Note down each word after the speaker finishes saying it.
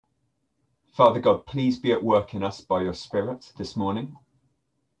Father God, please be at work in us by your Spirit this morning.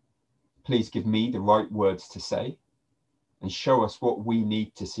 Please give me the right words to say and show us what we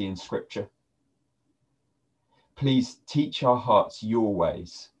need to see in Scripture. Please teach our hearts your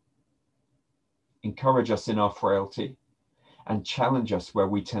ways. Encourage us in our frailty and challenge us where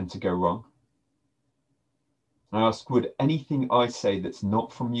we tend to go wrong. I ask, would anything I say that's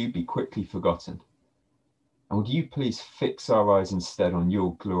not from you be quickly forgotten? And would you please fix our eyes instead on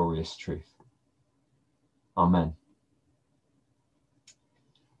your glorious truth? Amen.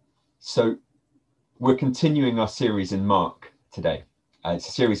 So we're continuing our series in Mark today. It's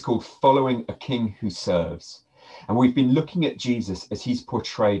a series called Following a King Who Serves. And we've been looking at Jesus as he's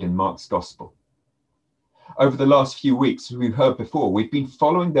portrayed in Mark's Gospel. Over the last few weeks, as we've heard before, we've been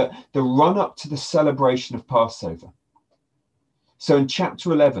following the run-up to the celebration of Passover. So in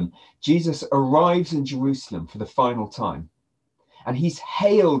chapter 11, Jesus arrives in Jerusalem for the final time. And he's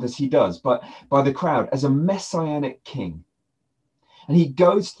hailed as he does by the crowd as a messianic king. And he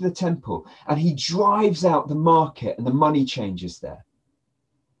goes to the temple and he drives out the market and the money changers there.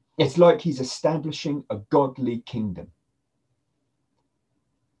 It's like he's establishing a godly kingdom.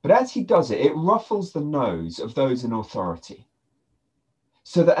 But as he does it, it ruffles the nose of those in authority.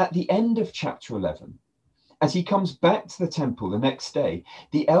 So that at the end of chapter 11, as he comes back to the temple the next day,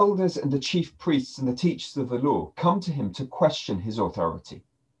 the elders and the chief priests and the teachers of the law come to him to question his authority.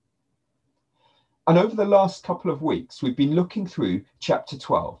 And over the last couple of weeks, we've been looking through chapter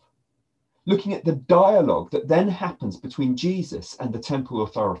 12, looking at the dialogue that then happens between Jesus and the temple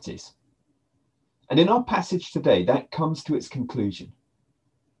authorities. And in our passage today, that comes to its conclusion.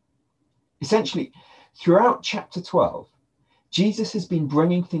 Essentially, throughout chapter 12, Jesus has been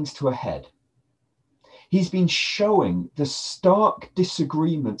bringing things to a head. He's been showing the stark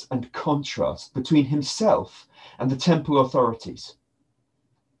disagreement and contrast between himself and the temple authorities.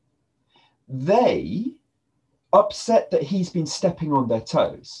 They, upset that he's been stepping on their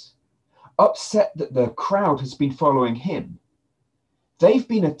toes, upset that the crowd has been following him, they've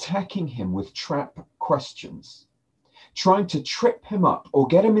been attacking him with trap questions, trying to trip him up or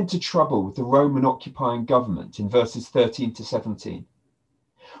get him into trouble with the Roman occupying government in verses 13 to 17.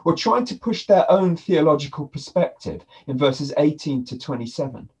 Or trying to push their own theological perspective in verses 18 to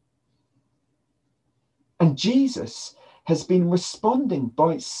 27. And Jesus has been responding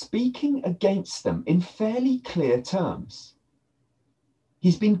by speaking against them in fairly clear terms.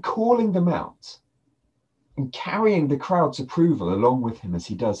 He's been calling them out and carrying the crowd's approval along with him as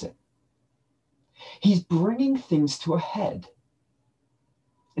he does it. He's bringing things to a head.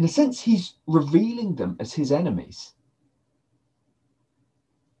 In a sense, he's revealing them as his enemies.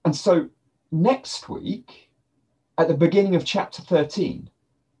 And so next week, at the beginning of chapter 13,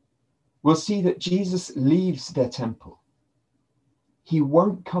 we'll see that Jesus leaves their temple. He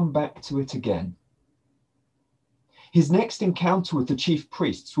won't come back to it again. His next encounter with the chief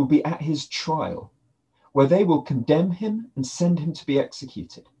priests will be at his trial, where they will condemn him and send him to be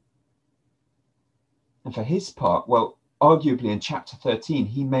executed. And for his part, well, arguably in chapter 13,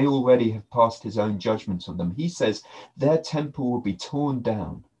 he may already have passed his own judgment on them. He says their temple will be torn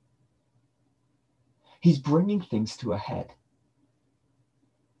down. He's bringing things to a head.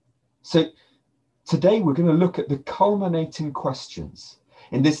 So today we're going to look at the culminating questions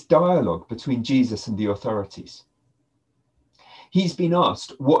in this dialogue between Jesus and the authorities. He's been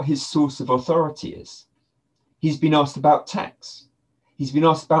asked what his source of authority is. He's been asked about tax. He's been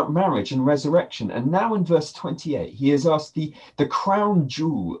asked about marriage and resurrection. And now in verse 28, he has asked the crown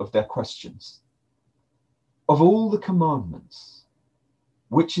jewel of their questions. Of all the commandments,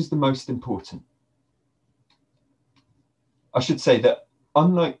 which is the most important? I should say that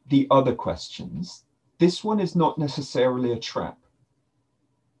unlike the other questions, this one is not necessarily a trap.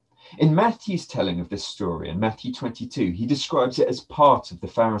 In Matthew's telling of this story, in Matthew 22, he describes it as part of the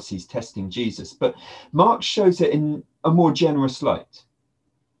Pharisees testing Jesus, but Mark shows it in a more generous light,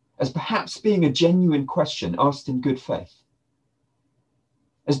 as perhaps being a genuine question asked in good faith.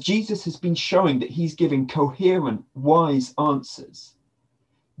 As Jesus has been showing that he's giving coherent, wise answers,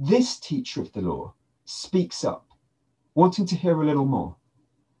 this teacher of the law speaks up, wanting to hear a little more.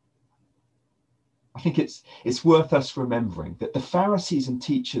 I think it's worth us remembering that the Pharisees and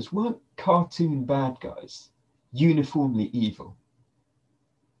teachers weren't cartoon bad guys, uniformly evil.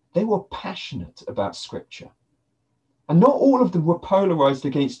 They were passionate about Scripture. And not all of them were polarized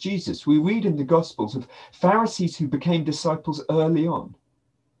against Jesus. We read in the Gospels of Pharisees who became disciples early on.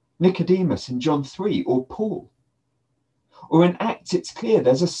 Nicodemus in John 3, or Paul. Or in Acts, it's clear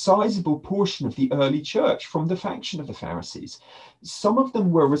there's a sizable portion of the early church from the faction of the Pharisees. Some of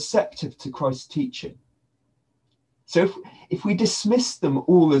them were receptive to Christ's teaching. So if we dismiss them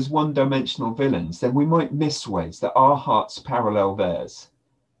all as one-dimensional villains, then we might miss ways that our hearts parallel theirs,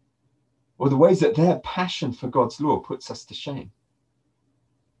 or the ways that their passion for God's law puts us to shame.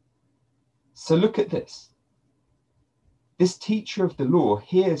 So look at this. This teacher of the law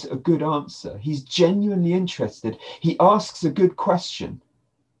hears a good answer. He's genuinely interested. He asks a good question.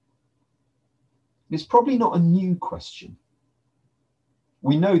 It's probably not a new question.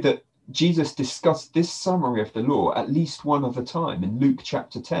 We know that Jesus discussed this summary of the law at least one other time in Luke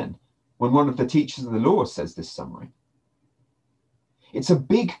chapter 10, when one of the teachers of the law says this summary. It's a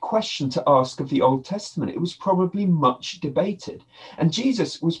big question to ask of the Old Testament. It was probably much debated, and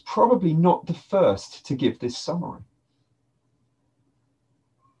Jesus was probably not the first to give this summary.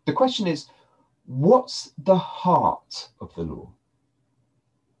 The question is, what's the heart of the law?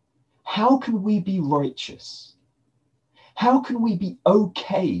 How can we be righteous? How can we be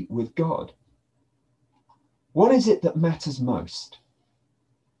okay with God? What is it that matters most?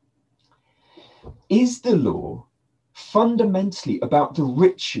 Is the law fundamentally about the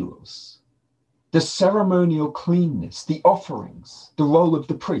rituals, the ceremonial cleanness, the offerings, the role of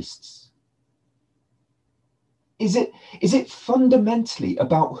the priests? Is it fundamentally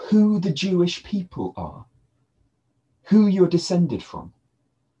about who the Jewish people are, who you're descended from?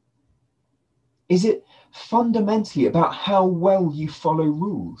 Is it fundamentally about how well you follow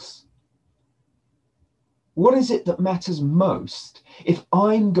rules? What is it that matters most if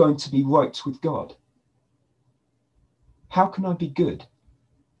I'm going to be right with God? How can I be good?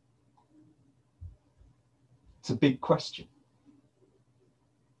 It's a big question.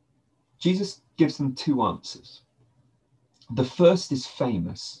 Jesus gives them two answers. The first is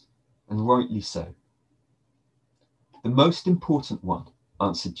famous, and rightly so. The most important one,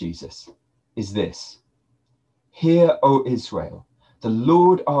 answered Jesus, is this. Hear, O Israel, the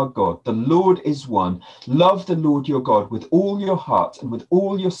Lord our God, the Lord is one. Love the Lord your God with all your heart and with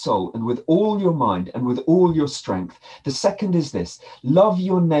all your soul and with all your mind and with all your strength. The second is this, love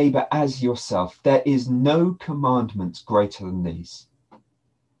your neighbor as yourself. There is no commandment greater than these.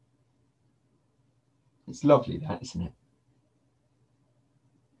 It's lovely, that, isn't it?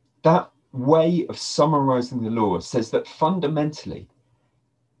 That way of summarizing the law says that fundamentally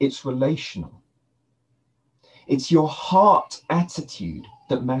it's relational. It's your heart attitude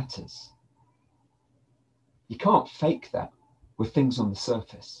that matters. You can't fake that with things on the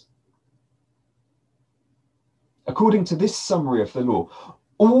surface. According to this summary of the law,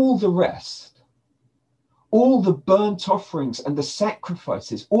 all the rest, all the burnt offerings and the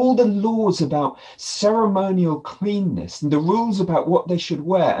sacrifices, all the laws about ceremonial cleanness and the rules about what they should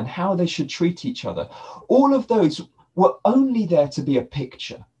wear and how they should treat each other, all of those were only there to be a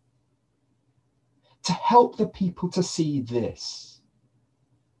picture, to help the people to see this,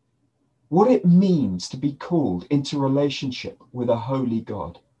 what it means to be called into relationship with a holy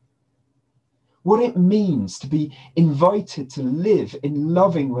God, what it means to be invited to live in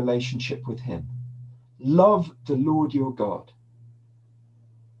loving relationship with him. Love the Lord your God.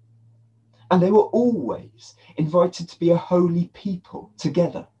 And they were always invited to be a holy people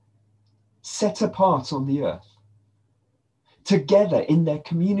together, set apart on the earth. Together in their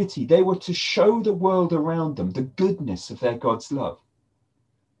community, they were to show the world around them the goodness of their God's love.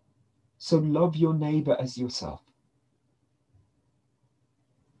 So love your neighbor as yourself.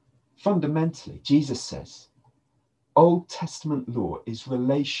 Fundamentally, Jesus says, Old Testament law is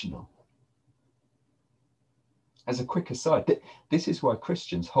relational. As a quick aside, this is why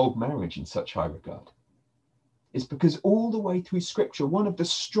Christians hold marriage in such high regard. It's because all the way through Scripture, one of the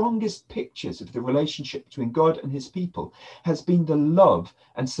strongest pictures of the relationship between God and his people has been the love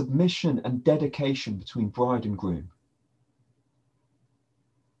and submission and dedication between bride and groom.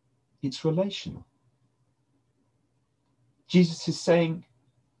 It's relational. Jesus is saying,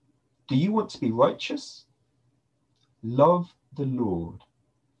 do you want to be righteous? Love the Lord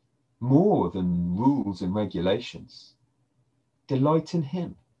more than rules and regulations. Delight in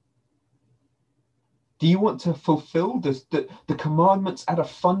him. Do you want to fulfill the commandments at a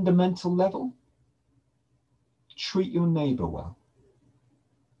fundamental level? Treat your neighbor well.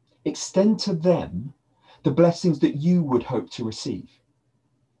 Extend to them the blessings that you would hope to receive.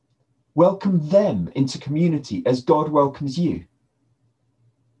 Welcome them into community as God welcomes you.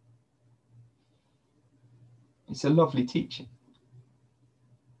 It's a lovely teaching.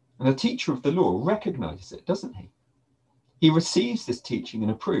 And the teacher of the law recognizes it, doesn't he? He receives this teaching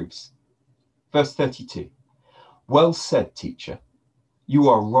and approves. Verse 32, well said, teacher. You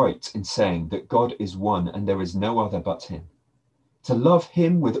are right in saying that God is one and there is no other but him. to love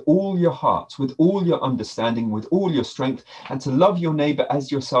him with all your heart, with all your understanding, with all your strength, and to love your neighbor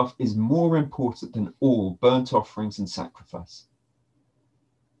as yourself is more important than all burnt offerings and sacrifice.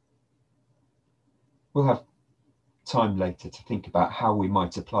 We'll have time later to think about how we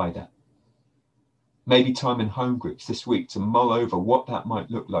might apply that. Maybe time in home groups this week to mull over what that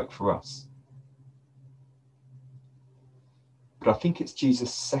might look like for us. But I think it's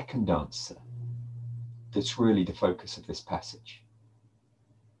Jesus' second answer that's really the focus of this passage.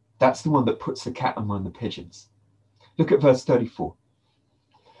 That's the one that puts the cat among the pigeons. Look at verse 34.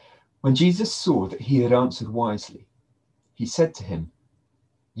 When Jesus saw that he had answered wisely, he said to him,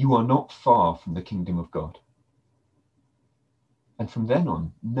 "You are not far from the kingdom of God." And from then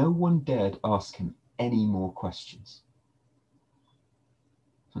on, no one dared ask him any more questions.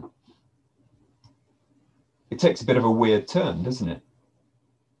 It takes a bit of a weird turn, doesn't it?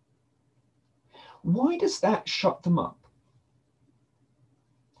 Why does that shut them up?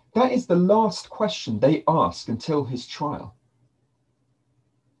 That is the last question they ask until his trial.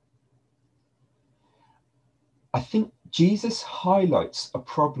 I think Jesus highlights a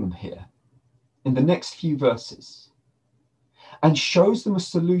problem here in the next few verses and shows them a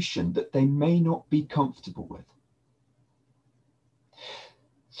solution that they may not be comfortable with.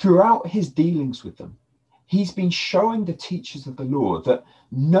 Throughout his dealings with them, he's been showing the teachers of the law that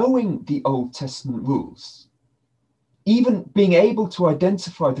knowing the Old Testament rules, even being able to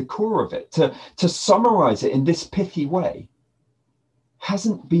identify the core of it, to summarize it in this pithy way,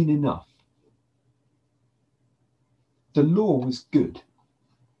 hasn't been enough. The law was good.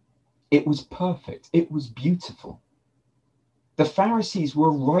 It was perfect. It was beautiful. The Pharisees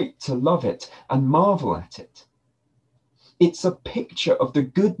were right to love it and marvel at it. It's a picture of the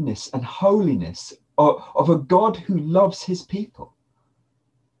goodness and holiness of a God who loves his people.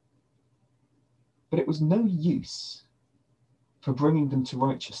 But it was no use for bringing them to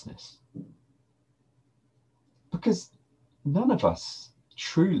righteousness, because none of us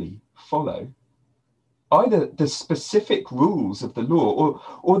truly follow either the specific rules of the law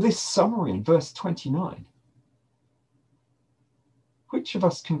or this summary in verse 29. Which of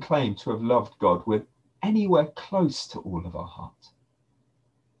us can claim to have loved God with anywhere close to all of our heart?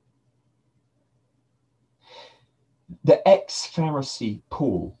 The ex-Pharisee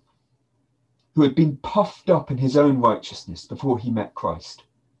Paul, who had been puffed up in his own righteousness before he met Christ,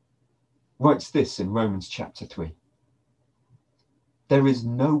 writes this in Romans chapter 3. There is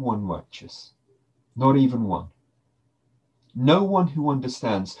no one righteous, not even one. No one who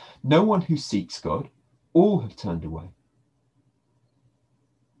understands, no one who seeks God. All have turned away.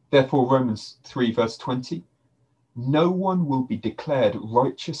 Therefore, Romans 3 verse 20, no one will be declared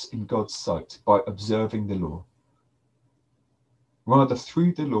righteous in God's sight by observing the law. Rather,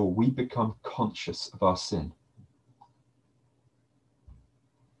 through the law, we become conscious of our sin.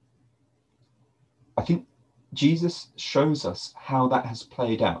 I think Jesus shows us how that has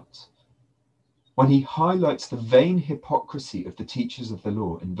played out when he highlights the vain hypocrisy of the teachers of the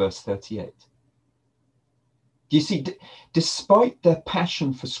law in verse 38. You see, despite their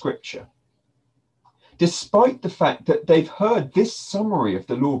passion for Scripture, despite the fact that they've heard this summary of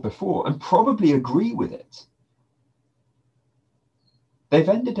the law before and probably agree with it, they've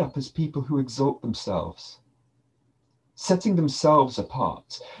ended up as people who exalt themselves, setting themselves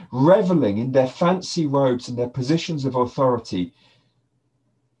apart, reveling in their fancy robes and their positions of authority.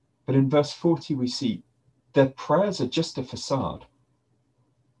 But in verse 40, we see their prayers are just a facade.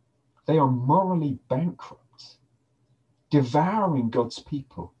 They are morally bankrupt, devouring God's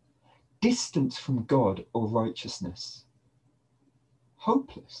people, distant from God or righteousness,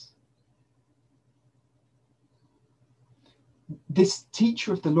 hopeless. This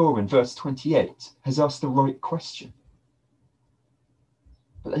teacher of the law in verse 28 has asked the right question,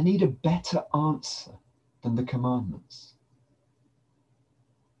 but they need a better answer than the commandments.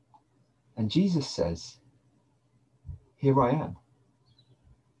 And Jesus says, "Here I am.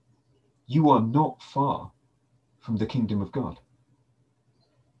 You are not far from the kingdom of God."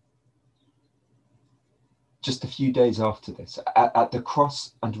 Just a few days after this, at the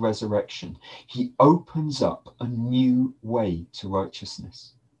cross and resurrection, he opens up a new way to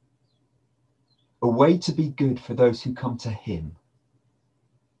righteousness, a way to be good for those who come to him.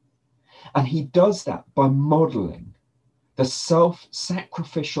 And he does that by modeling the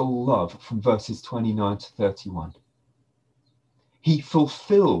self-sacrificial love from verses 29 to 31. He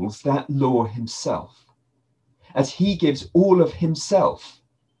fulfills that law himself as he gives all of himself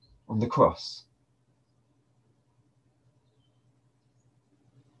on the cross.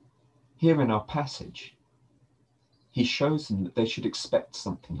 Here in our passage, he shows them that they should expect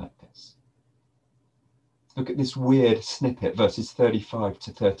something like this. Look at this weird snippet, verses 35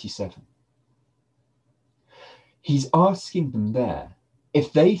 to 37. He's asking them there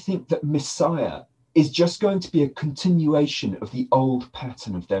if they think that Messiah is just going to be a continuation of the old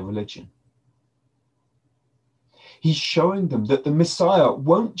pattern of their religion. He's showing them that the Messiah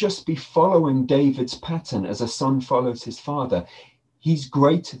won't just be following David's pattern as a son follows his father. He's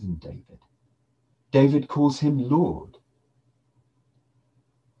greater than David. David calls him Lord.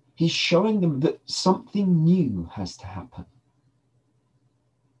 He's showing them that something new has to happen.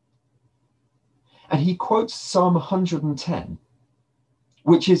 And he quotes Psalm 110,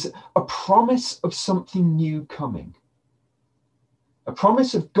 which is a promise of something new coming. A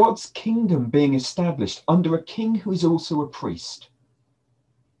promise of God's kingdom being established under a king who is also a priest.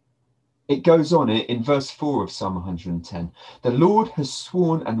 It goes on in verse 4 of Psalm 110. The Lord has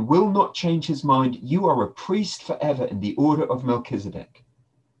sworn and will not change his mind. You are a priest forever in the order of Melchizedek.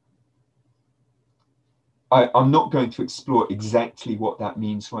 I'm not going to explore exactly what that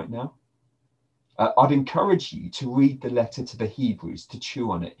means right now. I'd encourage you to read the letter to the Hebrews, to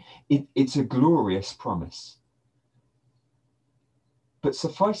chew on it. It's a glorious promise. But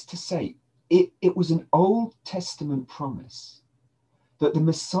suffice to say, it was an Old Testament promise that the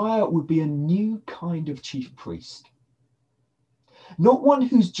Messiah would be a new kind of chief priest. Not one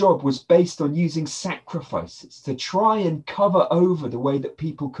whose job was based on using sacrifices to try and cover over the way that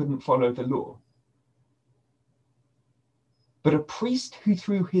people couldn't follow the law, but a priest who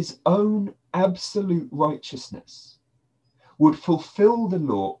through his own absolute righteousness would fulfill the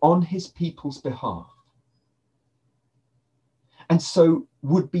law on his people's behalf, and so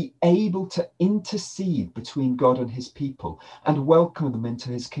would be able to intercede between God and his people and welcome them into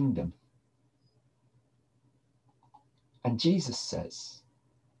his kingdom. And Jesus says,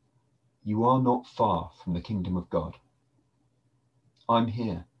 you are not far from the kingdom of God. I'm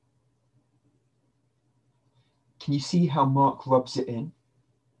here. Can you see how Mark rubs it in?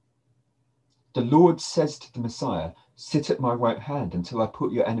 The Lord says to the Messiah, sit at my right hand until I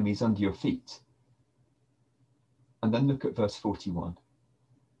put your enemies under your feet. And then look at verse 41.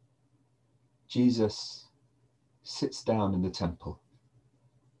 Jesus sits down in the temple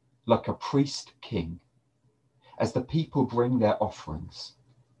like a priest king as the people bring their offerings.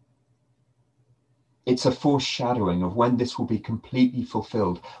 It's a foreshadowing of when this will be completely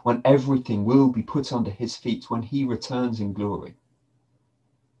fulfilled, when everything will be put under his feet, when he returns in glory.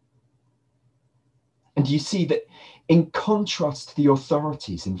 And you see that in contrast to the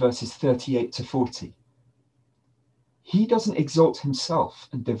authorities in verses 38 to 40, he doesn't exalt himself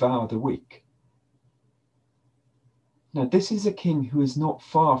and devour the weak. Now, this is a king who is not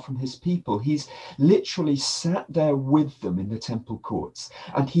far from his people. He's literally sat there with them in the temple courts,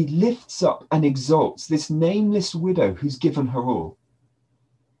 and he lifts up and exalts this nameless widow who's given her all.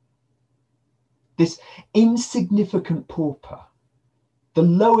 This insignificant pauper, the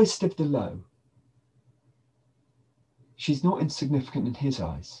lowest of the low. She's not insignificant in his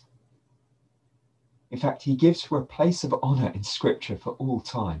eyes. In fact, he gives her a place of honor in Scripture for all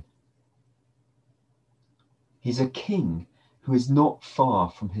time. He's a king who is not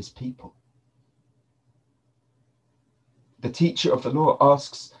far from his people. The teacher of the law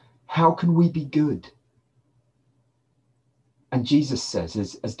asks, how can we be good? And Jesus says,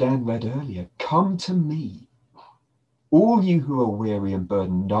 as Dan read earlier, come to me, all you who are weary and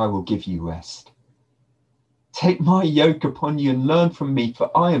burdened, I will give you rest. Take my yoke upon you and learn from me,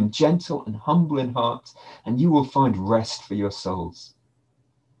 for I am gentle and humble in heart, and you will find rest for your souls.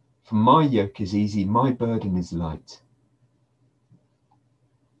 For my yoke is easy, my burden is light.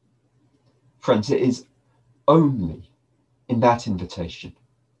 Friends, it is only in that invitation,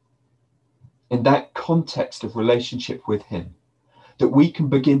 in that context of relationship with him, that we can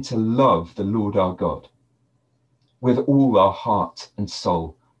begin to love the Lord our God with all our heart and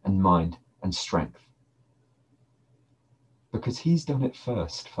soul and mind and strength. Because he's done it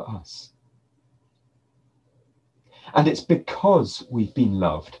first for us. And it's because we've been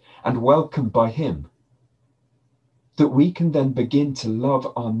loved and welcomed by him that we can then begin to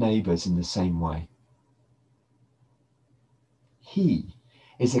love our neighbours in the same way. He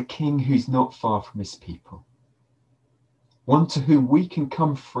is a king who's not far from his people, one to whom we can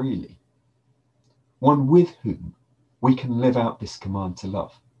come freely, one with whom we can live out this command to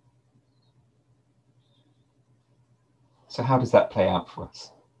love. So how does that play out for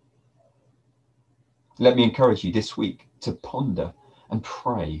us? Let me encourage you this week to ponder and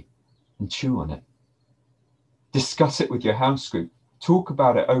pray and chew on it. Discuss it with your house group. Talk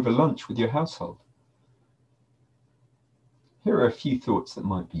about it over lunch with your household. Here are a few thoughts that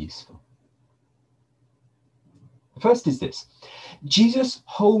might be useful. First is this: Jesus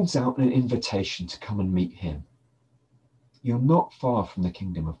holds out an invitation to come and meet him. You're not far from the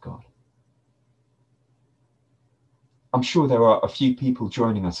kingdom of God. I'm sure there are a few people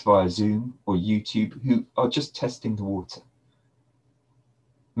joining us via Zoom or YouTube who are just testing the water.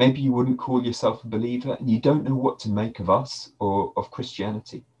 Maybe you wouldn't call yourself a believer and you don't know what to make of us or of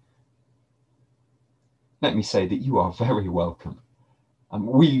Christianity. Let me say that you are very welcome. And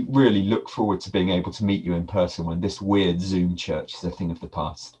we really look forward to being able to meet you in person when this weird Zoom church is a thing of the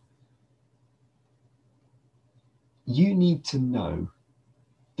past. You need to know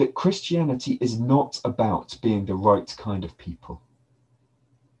that Christianity is not about being the right kind of people,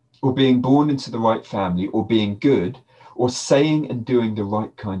 or being born into the right family, or being good, or saying and doing the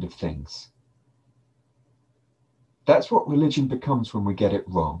right kind of things. That's what religion becomes when we get it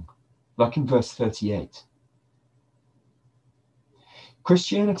wrong, like in verse 38.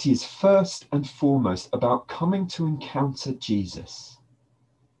 Christianity is first and foremost about coming to encounter Jesus,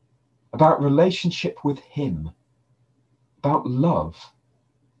 about relationship with him, about love,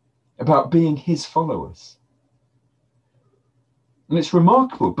 about being his followers. And it's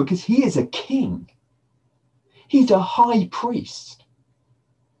remarkable because he is a king. He's a high priest.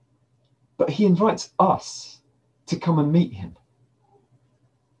 But he invites us to come and meet him,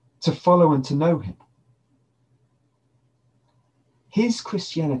 to follow and to know him. His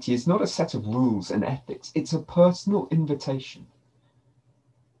Christianity is not a set of rules and ethics. It's a personal invitation.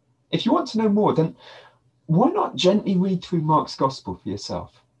 If you want to know more, then why not gently read through Mark's Gospel for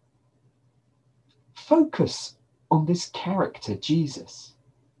yourself? Focus on this character, Jesus.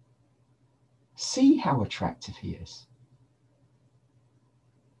 See how attractive he is.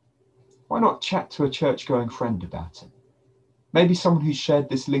 Why not chat to a church-going friend about it? Maybe someone who's shared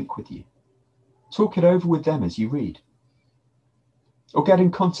this link with you. Talk it over with them as you read. Or get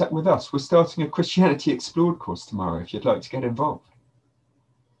in contact with us. We're starting a Christianity Explored course tomorrow if you'd like to get involved.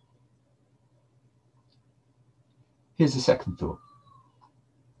 Here's a second thought.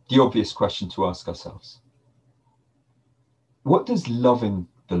 The obvious question to ask ourselves. What does loving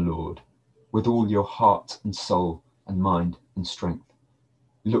the Lord with all your heart and soul and mind and strength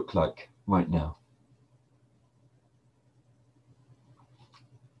look like right now?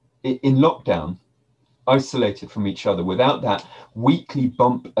 In lockdown, isolated from each other, without that weekly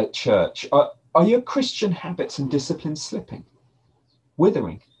bump at church, are your Christian habits and disciplines slipping,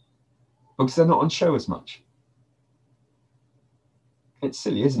 withering, because they're not on show as much? It's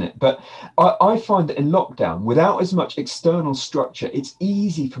silly, isn't it? But I find that in lockdown, without as much external structure, it's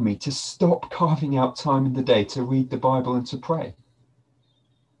easy for me to stop carving out time in the day to read the Bible and to pray.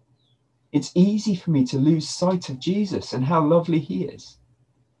 It's easy for me to lose sight of Jesus and how lovely he is,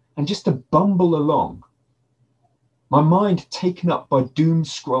 and just to bumble along, my mind taken up by doom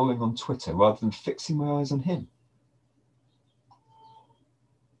scrolling on Twitter rather than fixing my eyes on him.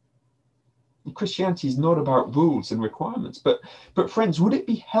 And Christianity is not about rules and requirements, but friends, would it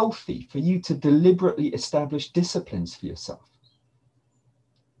be healthy for you to deliberately establish disciplines for yourself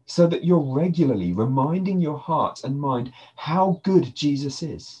so that you're regularly reminding your heart and mind how good Jesus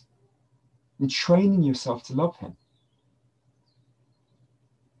is and training yourself to love him?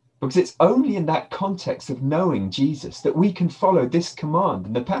 Because it's only in that context of knowing Jesus that we can follow this command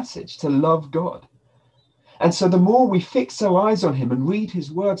in the passage to love God. And so the more we fix our eyes on him and read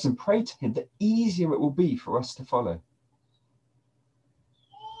his words and pray to him, the easier it will be for us to follow.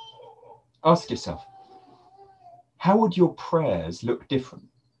 Ask yourself, how would your prayers look different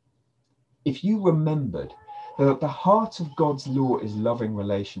if you remembered that at the heart of God's law is loving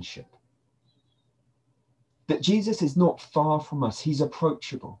relationship? That Jesus is not far from us, he's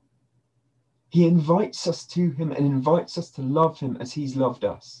approachable. He invites us to him and invites us to love him as he's loved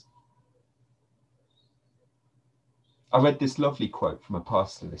us. I read this lovely quote from a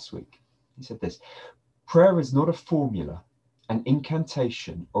pastor this week. He said this: prayer is not a formula, an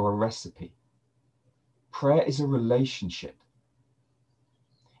incantation, or a recipe. Prayer is a relationship.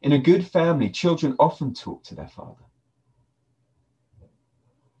 In a good family, children often talk to their father.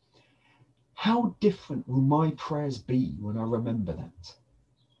 How different will my prayers be when I remember that?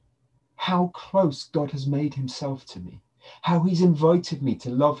 How close God has made himself to me. How he's invited me to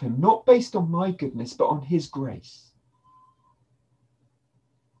love him, not based on my goodness, but on his grace.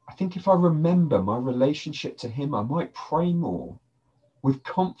 I think if I remember my relationship to him, I might pray more with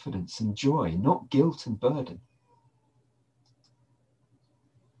confidence and joy, not guilt and burden.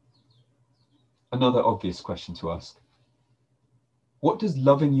 Another obvious question to ask. What does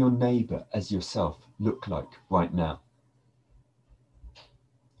loving your neighbor as yourself look like right now?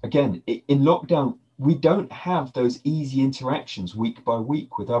 Again, in lockdown, we don't have those easy interactions week by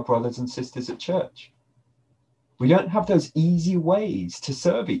week with our brothers and sisters at church. We don't have those easy ways to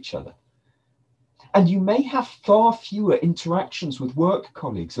serve each other. And you may have far fewer interactions with work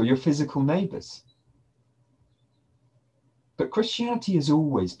colleagues or your physical neighbours. But Christianity has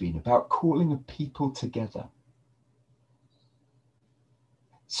always been about calling a people together.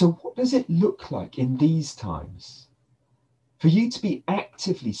 So what does it look like in these times for you to be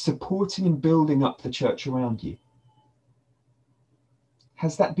actively supporting and building up the church around you?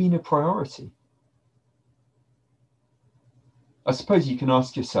 Has that been a priority? I suppose you can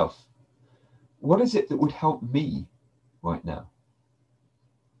ask yourself, what is it that would help me right now?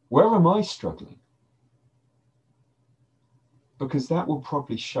 Where am I struggling? Because that will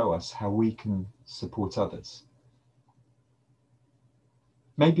probably show us how we can support others.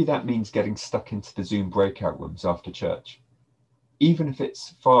 Maybe that means getting stuck into the Zoom breakout rooms after church. Even if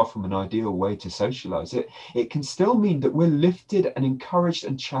it's far from an ideal way to socialize, it can still mean that we're lifted and encouraged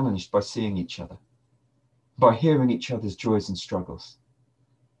and challenged by seeing each other, by hearing each other's joys and struggles.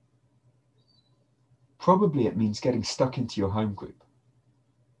 Probably it means getting stuck into your home group.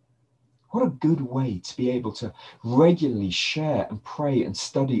 What a good way to be able to regularly share and pray and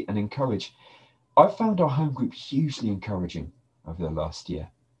study and encourage. I've found our home group hugely encouraging over the last year.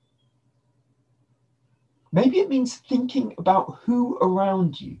 Maybe it means thinking about who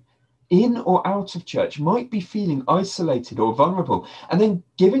around you, in or out of church, might be feeling isolated or vulnerable, and then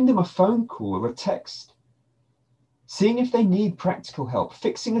giving them a phone call or a text. Seeing if they need practical help,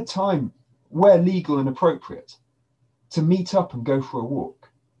 fixing a time where legal and appropriate, to meet up and go for a walk.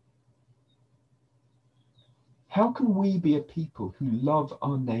 How can we be a people who love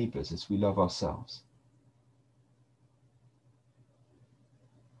our neighbours as we love ourselves?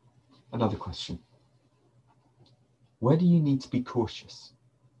 Another question. Where do you need to be cautious?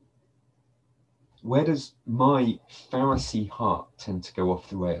 Where does my Pharisee heart tend to go off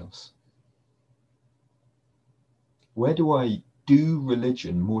the rails? Where do I do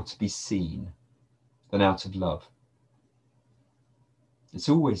religion more to be seen than out of love? It's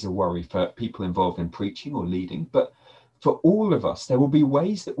always a worry for people involved in preaching or leading, but for all of us, there will be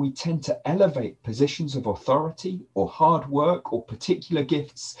ways that we tend to elevate positions of authority or hard work or particular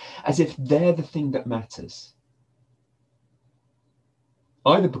gifts as if they're the thing that matters.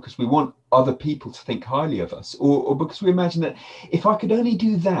 Either because we want other people to think highly of us, or because we imagine that if I could only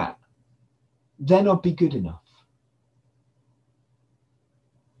do that, then I'd be good enough.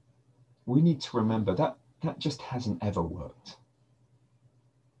 We need to remember that that just hasn't ever worked.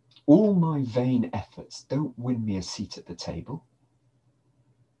 All my vain efforts don't win me a seat at the table.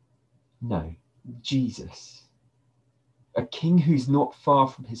 No, Jesus, a king who's not far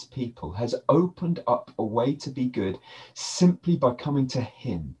from his people, has opened up a way to be good simply by coming to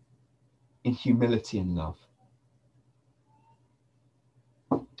him in humility and love.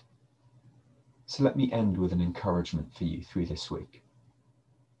 So let me end with an encouragement for you through this week.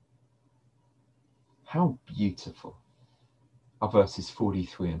 How beautiful are verses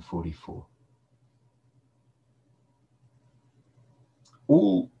 43 and 44.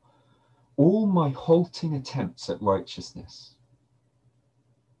 All my halting attempts at righteousness,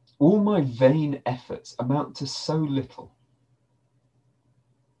 all my vain efforts amount to so little.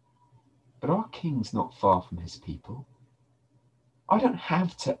 But our King's not far from his people. I don't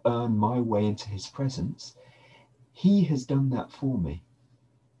have to earn my way into his presence. He has done that for me.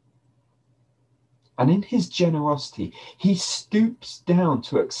 And in his generosity, he stoops down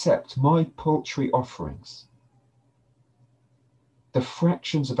to accept my paltry offerings, the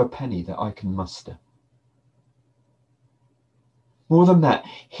fractions of a penny that I can muster. More than that,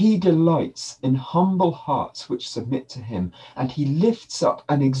 he delights in humble hearts which submit to him, and he lifts up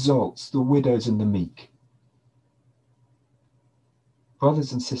and exalts the widows and the meek.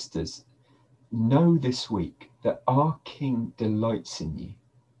 Brothers and sisters, know this week that our King delights in you,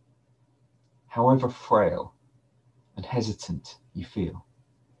 however frail and hesitant you feel.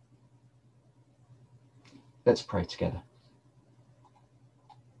 Let's pray together.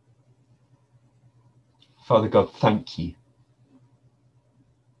 Father God, thank you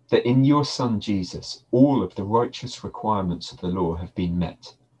that in your Son Jesus, all of the righteous requirements of the law have been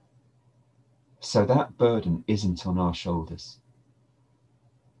met. So that burden isn't on our shoulders.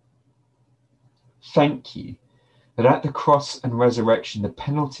 Thank you that at the cross and resurrection, the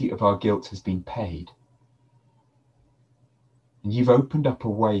penalty of our guilt has been paid. And you've opened up a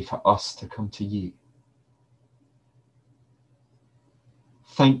way for us to come to you.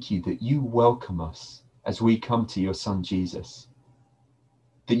 Thank you that you welcome us as we come to your Son Jesus,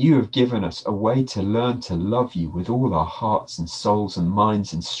 that you have given us a way to learn to love you with all our hearts and souls and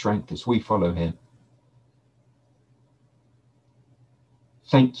minds and strength as we follow him.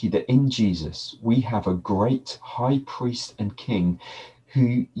 Thank you that in Jesus we have a great high priest and king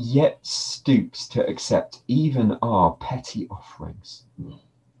who yet stoops to accept even our petty offerings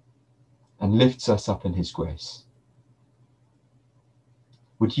and lifts us up in his grace.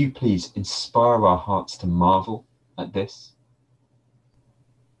 Would you please inspire our hearts to marvel at this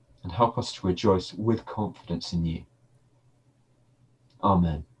and help us to rejoice with confidence in you?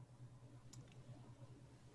 Amen.